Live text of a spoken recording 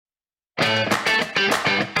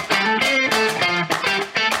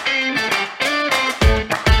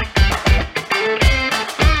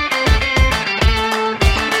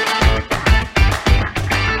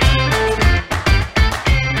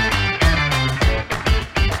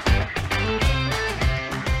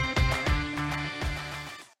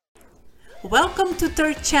Welcome to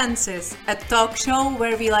Third Chances, a talk show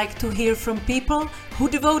where we like to hear from people who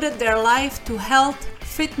devoted their life to health,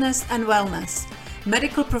 fitness and wellness.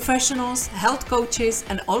 Medical professionals, health coaches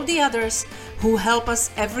and all the others who help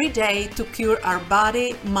us every day to cure our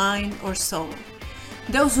body, mind or soul.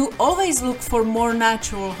 Those who always look for more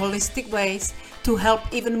natural, holistic ways to help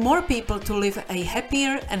even more people to live a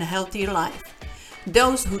happier and healthier life.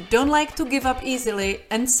 Those who don't like to give up easily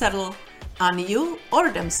and settle on you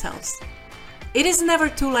or themselves. It is never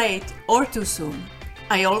too late or too soon.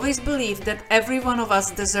 I always believe that every one of us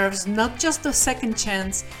deserves not just a second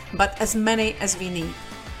chance, but as many as we need.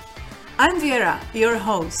 I'm Vera, your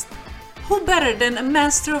host. Who better than a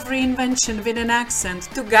master of reinvention with an accent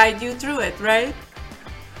to guide you through it, right?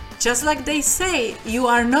 Just like they say, you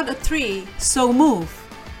are not a tree, so move.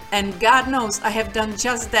 And God knows I have done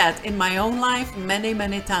just that in my own life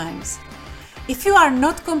many times. If you are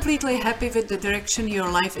not completely happy with the direction your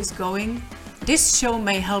life is going, this show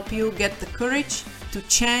may help you get the courage to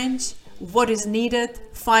change what is needed,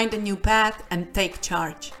 find a new path and take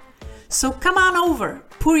charge. So come on over,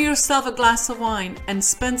 pour yourself a glass of wine and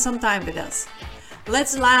spend some time with us.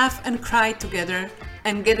 Let's laugh and cry together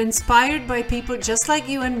and get inspired by people just like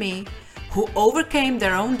you and me who overcame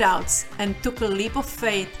their own doubts and took a leap of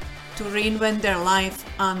faith to reinvent their life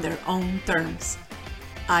on their own terms.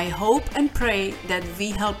 I hope and pray that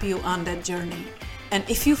we help you on that journey. And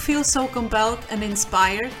if you feel so compelled and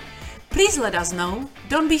inspired, please let us know.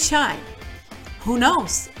 Don't be shy. Who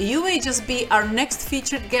knows? You may just be our next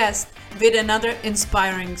featured guest with another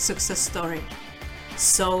inspiring success story.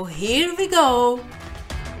 So here we go.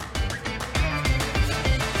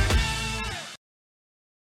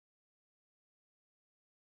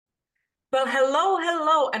 Well,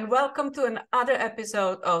 hello, and welcome to another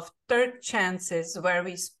episode of Third Chances, where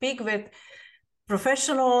we speak with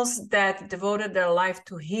professionals that devoted their life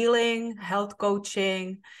to healing, health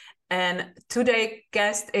coaching, and today's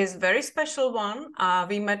guest is a very special one.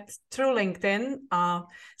 We met through LinkedIn.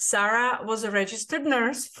 Sarah was a registered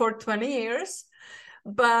nurse for 20 years,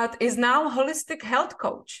 but is now a holistic health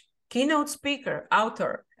coach, keynote speaker,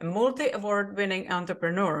 author, a multi-award winning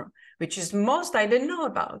entrepreneur, which is most I didn't know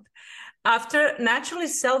about. After naturally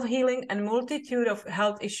self-healing and multitude of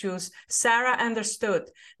health issues, Sarah understood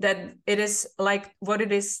that it is like what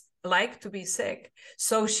it is like to be sick.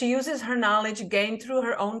 So she uses her knowledge gained through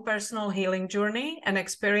her own personal healing journey and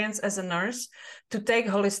experience as a nurse to take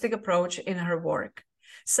a holistic approach in her work.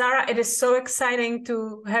 Sarah, it is so exciting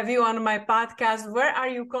to have you on my podcast. Where are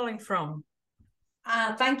you calling from?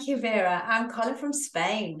 Thank you, Vera. I'm calling from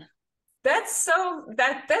Spain.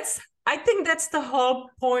 I think that's the whole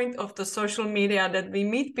point of the social media, that we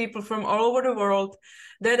meet people from all over the world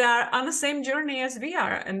that are on the same journey as we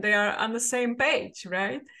are, and they are on the same page,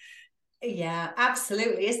 right? Yeah,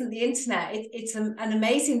 absolutely. Isn't the internet? It's an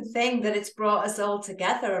amazing thing that it's brought us all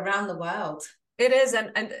together around the world. It is.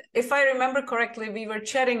 And if I remember correctly, we were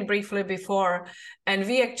chatting briefly before, and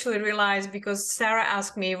we actually realized, because Sarah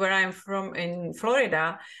asked me where I'm from in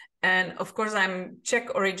Florida, and of course, I'm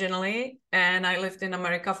Czech originally, and I lived in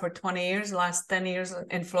America for 20 years, last 10 years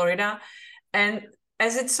in Florida. And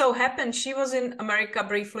as it so happened, she was in America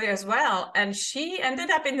briefly as well. And she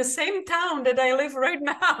ended up in the same town that I live right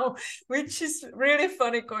now, which is really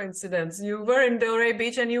funny coincidence. You were in Delray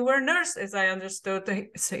Beach and you were a nurse, as I understood,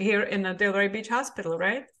 here in the Delray Beach Hospital,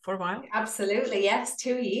 right? For a while? Absolutely, yes,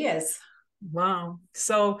 2 years. Wow.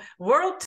 So world